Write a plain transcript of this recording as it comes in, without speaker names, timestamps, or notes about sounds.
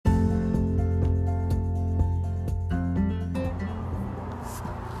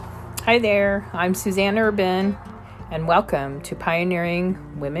Hi there, I'm Suzanne Urban, and welcome to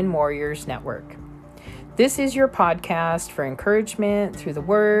Pioneering Women Warriors Network. This is your podcast for encouragement through the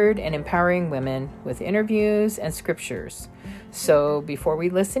Word and empowering women with interviews and scriptures. So before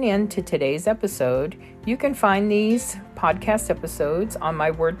we listen in to today's episode, you can find these podcast episodes on my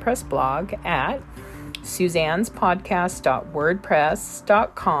WordPress blog at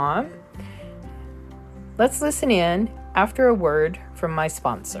suzannespodcast.wordpress.com. Let's listen in after a word from my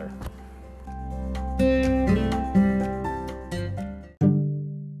sponsor.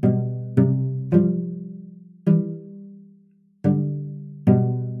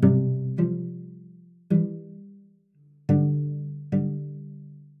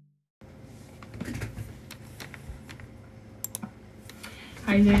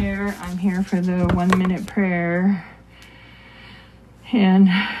 Hi there, I'm here for the 1-minute prayer, and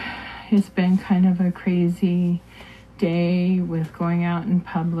it's been kind of a crazy day with going out in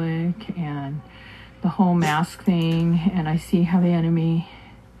public and the whole mask thing, and I see how the enemy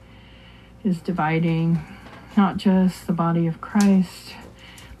is dividing not just the body of Christ,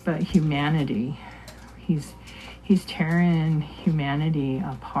 but humanity. He's tearing humanity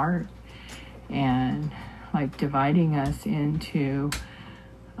apart and like dividing us into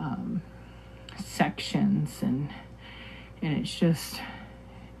sections, and it's just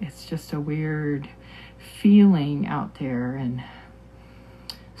a weird feeling out there. And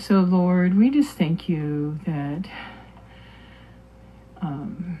so Lord, we just thank you that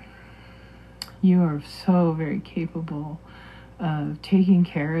you are so very capable of taking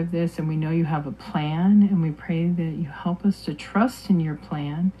care of this, and we know you have a plan, and we pray that you help us to trust in your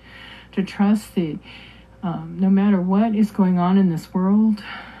plan, to trust that no matter what is going on in this world,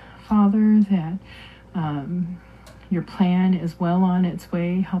 Father, that your plan is well on its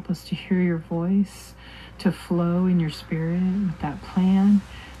way. Help us to hear your voice, to flow in your spirit with that plan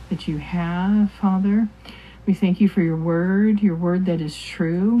that you have, Father. We thank you for your word that is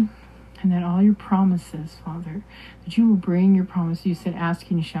true, and that all your promises, Father, that you will bring your promise. You said, ask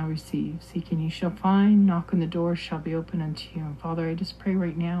and you shall receive, seek and you shall find, knock on the door shall be open unto you. And Father, I just pray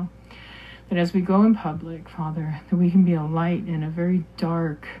right now that as we go in public, Father, that we can be a light in a very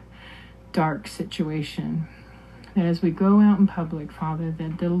dark situation. That as we go out in public, Father,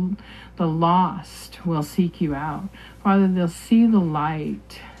 that the lost will seek you out. Father, they'll see the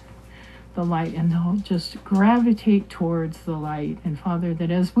light, and they'll just gravitate towards the light. And Father,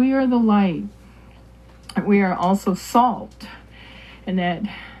 that as we are the light, we are also salt, and that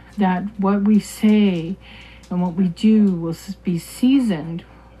what we say and what we do will be seasoned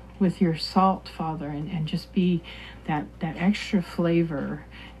with your salt, Father, and just be that extra flavor.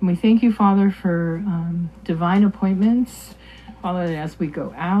 And we thank you, Father, for divine appointments, Father, that as we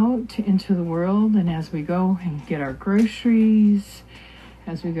go out into the world, and as we go and get our groceries,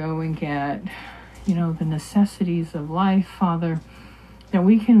 as we go and get, the necessities of life, Father, that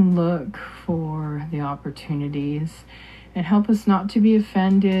we can look for the opportunities, and help us not to be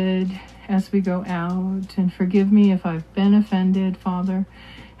offended as we go out. And forgive me if I've been offended, Father.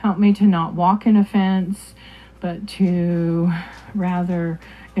 Help me to not walk in offense, but to rather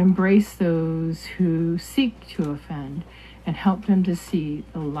embrace those who seek to offend, and help them to see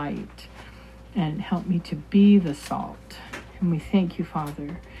the light, and help me to be the salt. And we thank you,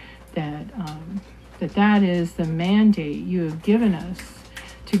 Father, that that is the mandate you have given us,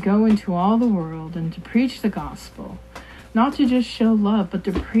 to go into all the world and to preach the gospel, not to just show love, but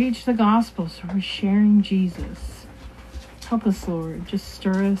to preach the gospel. So we're sharing Jesus. Help us, Lord. Just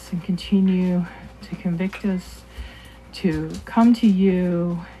stir us and continue to convict us, to come to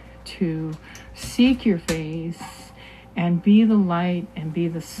you, to seek your face, and be the light and be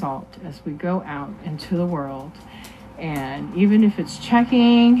the salt as we go out into the world. And even if it's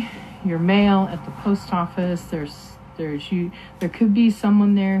checking your mail at the post office, there could be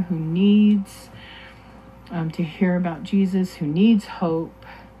someone there who needs to hear about Jesus, who needs hope.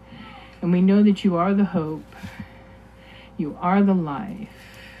 And we know that you are the hope. You are the life,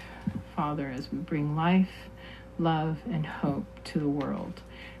 Father, as we bring life, love, and hope to the world.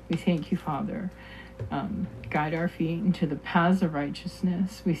 We thank you, Father. Guide our feet into the paths of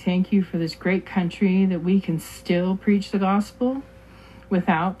righteousness. We thank you for this great country, that we can still preach the gospel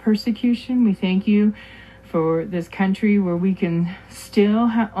without persecution. We thank you for this country where we can still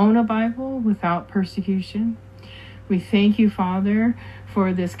own a Bible without persecution. We thank you, Father,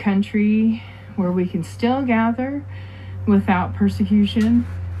 for this country where we can still gather without persecution.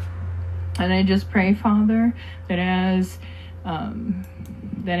 And I just pray, Father, that as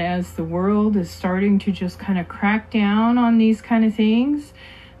the world is starting to just kind of crack down on these kind of things,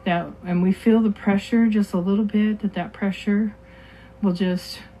 and we feel the pressure just a little bit, that pressure will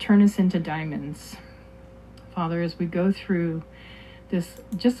just turn us into diamonds. Father, as we go through this,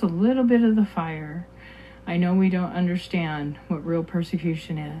 just a little bit of the fire, I know we don't understand what real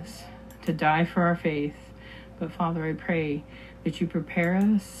persecution is, to die for our faith. But Father, I pray that you prepare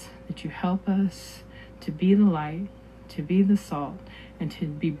us, that you help us to be the light, to be the salt, and to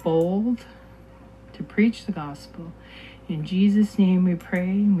be bold, to preach the gospel. In Jesus' name we pray,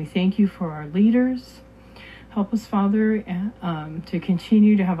 and we thank you for our leaders. Help us, Father, to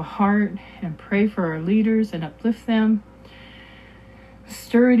continue to have a heart and pray for our leaders and uplift them.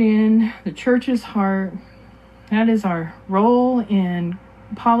 Stir it in the church's heart. That is our role in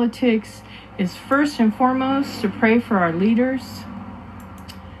politics, is first and foremost to pray for our leaders.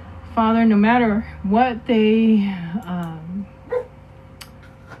 Father, no matter what their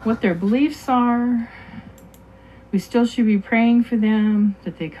beliefs are, we still should be praying for them,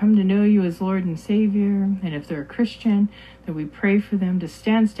 that they come to know you as Lord and Savior. And if they're a Christian, that we pray for them to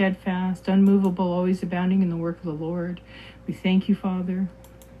stand steadfast, unmovable, always abounding in the work of the Lord. We thank you, Father,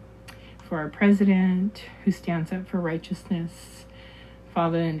 for our president who stands up for righteousness.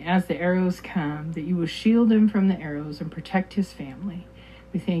 Father, and as the arrows come, that you will shield him from the arrows and protect his family.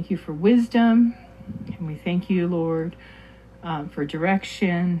 We thank you for wisdom, and we thank you, Lord, for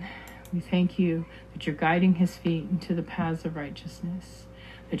direction. We thank you that you're guiding his feet into the paths of righteousness,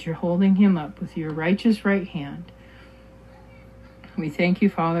 that you're holding him up with your righteous right hand. We thank you,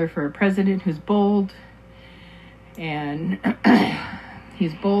 Father, for a president who's bold, and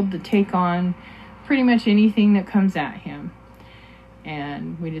he's bold to take on pretty much anything that comes at him.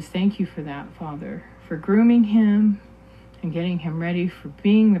 And we just thank you for that, Father, for grooming him and getting him ready for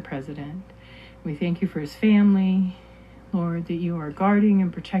being the president. We thank you for his family, Lord, that you are guarding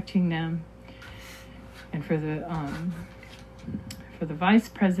and protecting them, and for the vice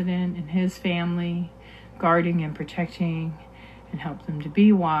president and his family, guarding and protecting, and help them to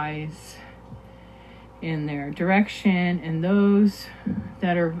be wise in their direction, and those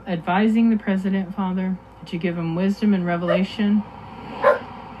that are advising the president, Father, that you give them wisdom and revelation.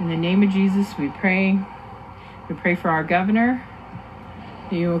 In the name of Jesus, we pray. We pray for our governor,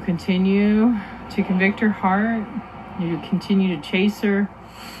 that you will continue to convict her heart. You continue to chase her.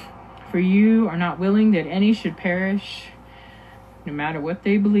 For you are not willing that any should perish. No matter what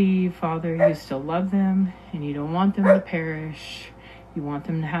they believe, Father, you still love them, and you don't want them to perish. You want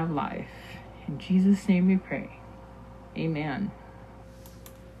them to have life. In Jesus' name we pray. Amen.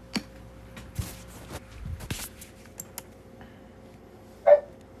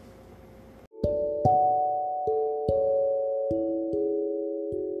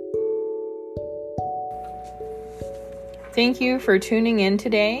 Thank you for tuning in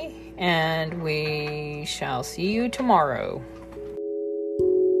today, and we shall see you tomorrow.